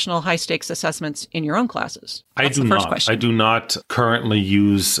any traditional high-stakes assessments in your own classes? That's I do not. I do not currently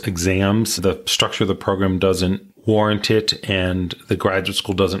use exams. The structure of the program doesn't warrant it, and the graduate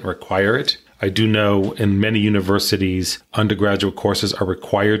school doesn't require it. I do know in many universities, undergraduate courses are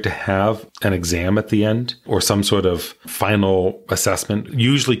required to have an exam at the end or some sort of final assessment,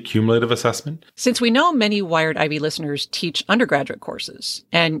 usually cumulative assessment. Since we know many Wired Ivy listeners teach undergraduate courses,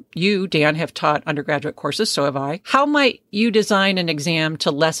 and you, Dan, have taught undergraduate courses, so have I, how might you design an exam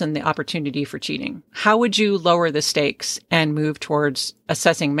to lessen the opportunity for cheating? How would you lower the stakes and move towards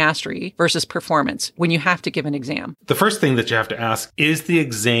assessing mastery versus performance when you have to give an exam? The first thing that you have to ask, is the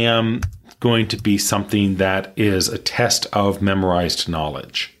exam going to be something that is a test of memorized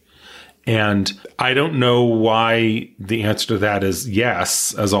knowledge? And I don't know why the answer to that is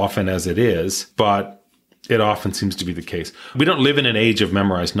yes, as often as it is, but it often seems to be the case. We don't live in an age of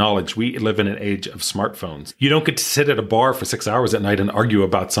memorized knowledge. We live in an age of smartphones. You don't get to sit at a bar for 6 hours at night and argue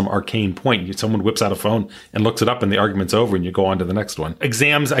about some arcane point. Someone whips out a phone and looks it up and the argument's over and you go on to the next one.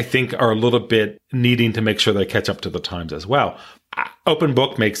 Exams, I think, are a little bit needing to make sure they catch up to the times as well. Open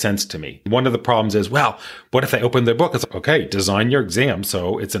book makes sense to me. One of the problems is, well, what if they open their book? It's like, okay, design your exam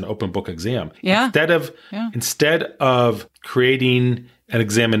so it's an open book exam. Yeah. Instead of creating an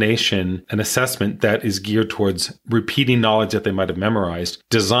examination, an assessment that is geared towards repeating knowledge that they might have memorized,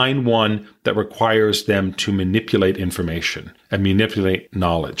 design one that requires them to manipulate information and manipulate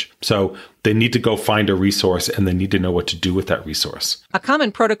knowledge. So they need to go find a resource and they need to know what to do with that resource. A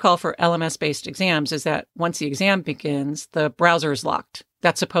common protocol for LMS-based exams is that once the exam begins, the browser is locked.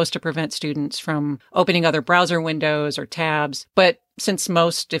 That's supposed to prevent students from opening other browser windows or tabs. But since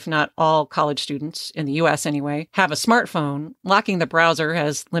most, if not all, college students, in the US anyway, have a smartphone, locking the browser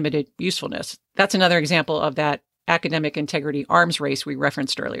has limited usefulness. That's another example of that academic integrity arms race we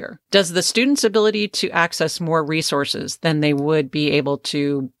referenced earlier. Does the student's ability to access more resources than they would be able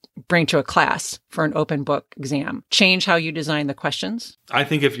to bring to a class for an open book exam change how you design the questions? I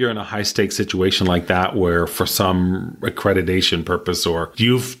think if you're in a high stakes situation like that, where for some accreditation purpose, or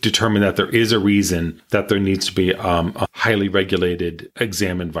you've determined that there is a reason that there needs to be a highly regulated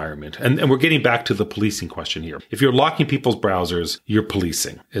exam environment. And we're getting back to the policing question here. If you're locking people's browsers, you're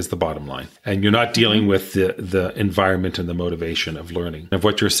policing is the bottom line. And you're not dealing with the environment and the motivation of learning. If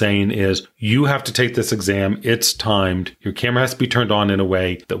what you're saying is you have to take this exam, it's timed, your camera has to be turned on in a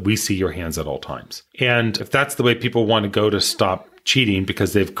way that we see your hands at all times. And if that's the way people want to go to stop cheating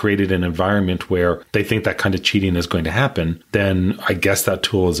because they've created an environment where they think that kind of cheating is going to happen, then I guess that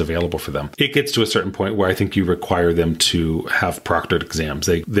tool is available for them. It gets to a certain point where I think you require them to have proctored exams.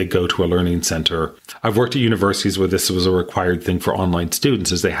 They go to a learning center. I've worked at universities where this was a required thing for online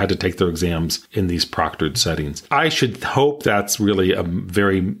students, is they had to take their exams in these proctored settings. I should hope that's really a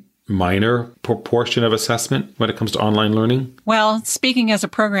very minor proportion of assessment when it comes to online learning. Well, speaking as a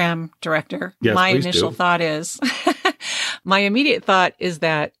program director, yes, my initial thought is, my immediate thought is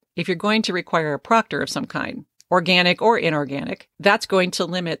that if you're going to require a proctor of some kind, organic or inorganic, that's going to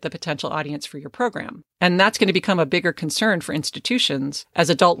limit the potential audience for your program. And that's going to become a bigger concern for institutions as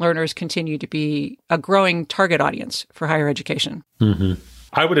adult learners continue to be a growing target audience for higher education. Mm-hmm.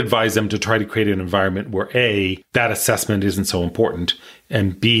 I would advise them to try to create an environment where A, that assessment isn't so important,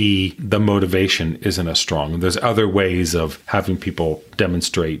 and B, the motivation isn't as strong. There's other ways of having people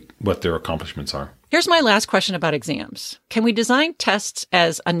demonstrate what their accomplishments are. Here's my last question about exams. Can we design tests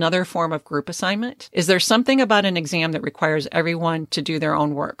as another form of group assignment? Is there something about an exam that requires everyone to do their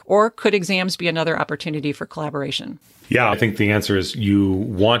own work? Or could exams be another opportunity for collaboration? Yeah, I think the answer is you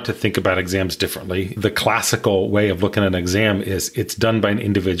want to think about exams differently. The classical way of looking at an exam is it's done by an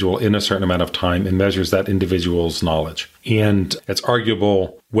individual in a certain amount of time and measures that individual's knowledge. And it's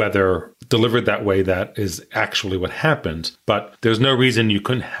arguable whether delivered that way that is actually what happens. But there's no reason you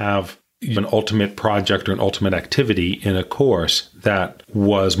couldn't have an ultimate project or an ultimate activity in a course that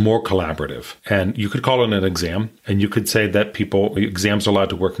was more collaborative. And you could call it an exam, and you could say that exams are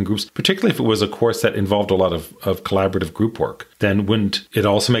allowed to work in groups, particularly if it was a course that involved a lot of collaborative group work. Then wouldn't it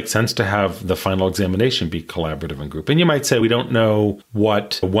also make sense to have the final examination be collaborative and group? And you might say, we don't know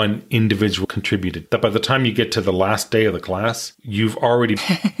what one individual contributed. That by the time you get to the last day of the class, you've already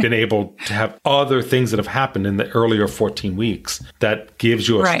been able to have other things that have happened in the earlier 14 weeks that gives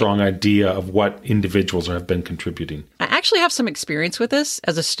you a strong idea idea of what individuals have been contributing. I actually have some experience with this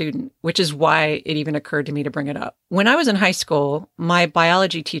as a student, which is why it even occurred to me to bring it up. When I was in high school, my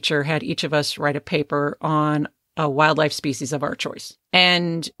biology teacher had each of us write a paper on a wildlife species of our choice,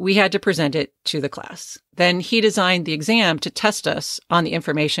 and we had to present it to the class. Then he designed the exam to test us on the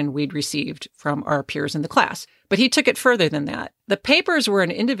information we'd received from our peers in the class. But he took it further than that. The papers were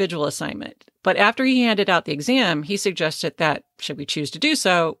an individual assignment, but after he handed out the exam, he suggested that, should we choose to do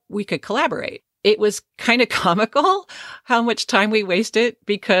so, we could collaborate. It was kind of comical how much time we wasted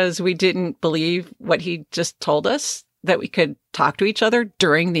because we didn't believe what he just told us, that we could talk to each other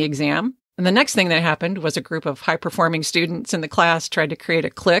during the exam. And the next thing that happened was a group of high-performing students in the class tried to create a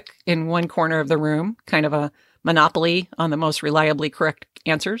clique in one corner of the room, kind of a monopoly on the most reliably correct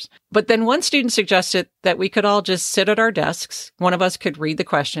answers. But then one student suggested that we could all just sit at our desks. One of us could read the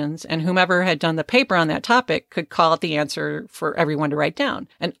questions, and whomever had done the paper on that topic could call out the answer for everyone to write down.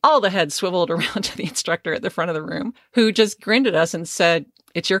 And all the heads swiveled around to the instructor at the front of the room, who just grinned at us and said,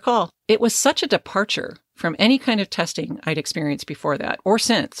 "It's your call." It was such a departure from any kind of testing I'd experienced before that or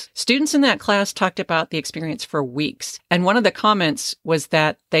since. Students in that class talked about the experience for weeks. And one of the comments was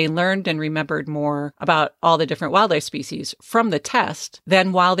that they learned and remembered more about all the different wildlife species from the test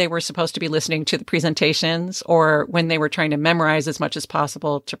than while they were supposed to be listening to the presentations or when they were trying to memorize as much as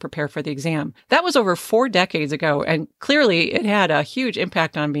possible to prepare for the exam. That was over 4 decades ago. And clearly it had a huge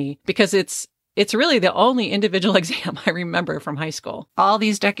impact on me because it's really the only individual exam I remember from high school. All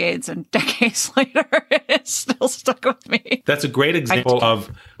these decades and decades later, it's still stuck with me. That's a great example of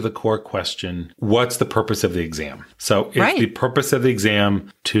the core question, what's the purpose of the exam? So is the purpose of the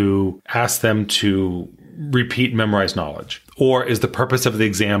exam to ask them to repeat memorized knowledge? Or is the purpose of the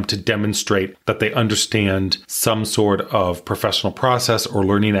exam to demonstrate that they understand some sort of professional process or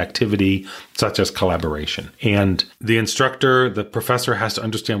learning activity, such as collaboration? And the instructor, the professor has to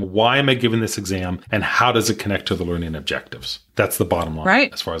understand, why am I giving this exam and how does it connect to the learning objectives? That's the bottom line,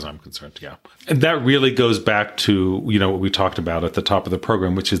 as far as I'm concerned. Yeah. And that really goes back to, what we talked about at the top of the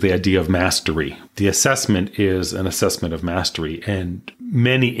program, which is the idea of mastery. The assessment is an assessment of mastery, and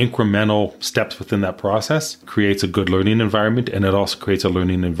many incremental steps within that process creates a good learning environment. And it also creates a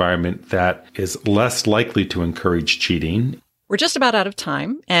learning environment that is less likely to encourage cheating. We're just about out of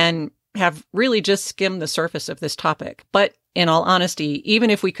time and have really just skimmed the surface of this topic. But in all honesty, even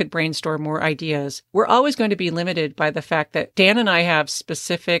if we could brainstorm more ideas, we're always going to be limited by the fact that Dan and I have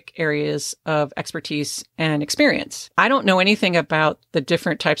specific areas of expertise and experience. I don't know anything about the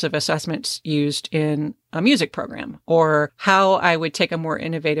different types of assessments used in a music program or how I would take a more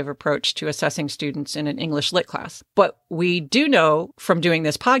innovative approach to assessing students in an English lit class. But we do know from doing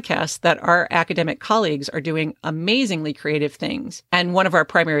this podcast that our academic colleagues are doing amazingly creative things. And one of our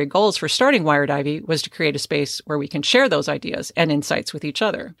primary goals for starting Wired Ivy was to create a space where we can share those ideas and insights with each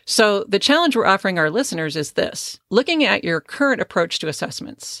other. So the challenge we're offering our listeners is this: looking at your current approach to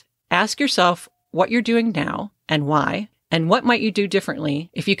assessments, ask yourself what you're doing now and why. And what might you do differently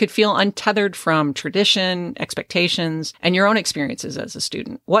if you could feel untethered from tradition, expectations, and your own experiences as a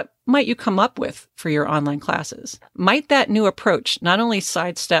student? What might you come up with for your online classes? Might that new approach not only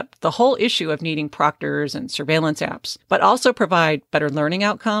sidestep the whole issue of needing proctors and surveillance apps, but also provide better learning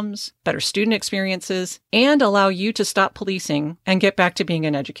outcomes, better student experiences, and allow you to stop policing and get back to being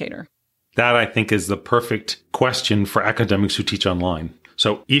an educator? That, I think, is the perfect question for academics who teach online.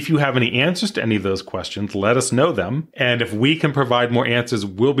 So if you have any answers to any of those questions, let us know them. And if we can provide more answers,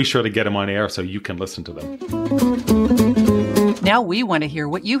 we'll be sure to get them on air so you can listen to them. Now we want to hear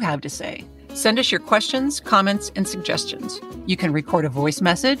what you have to say. Send us your questions, comments, and suggestions. You can record a voice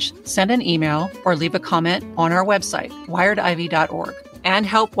message, send an email, or leave a comment on our website, wiredivy.org. And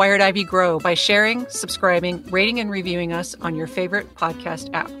help Wired Ivy grow by sharing, subscribing, rating, and reviewing us on your favorite podcast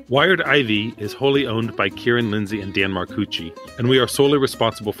app. Wired Ivy is wholly owned by Kieran Lindsay and Dan Marcucci, and we are solely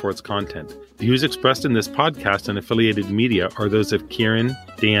responsible for its content. The views expressed in this podcast and affiliated media are those of Kieran,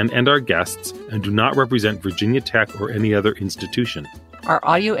 Dan, and our guests, and do not represent Virginia Tech or any other institution. Our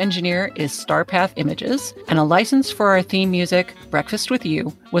audio engineer is Starpath Images, and a license for our theme music, Breakfast with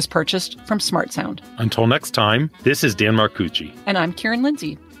You, was purchased from Smart Sound. Until next time, this is Dan Marcucci. And I'm Kieran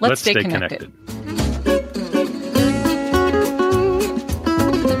Lindsay. Let's stay connected.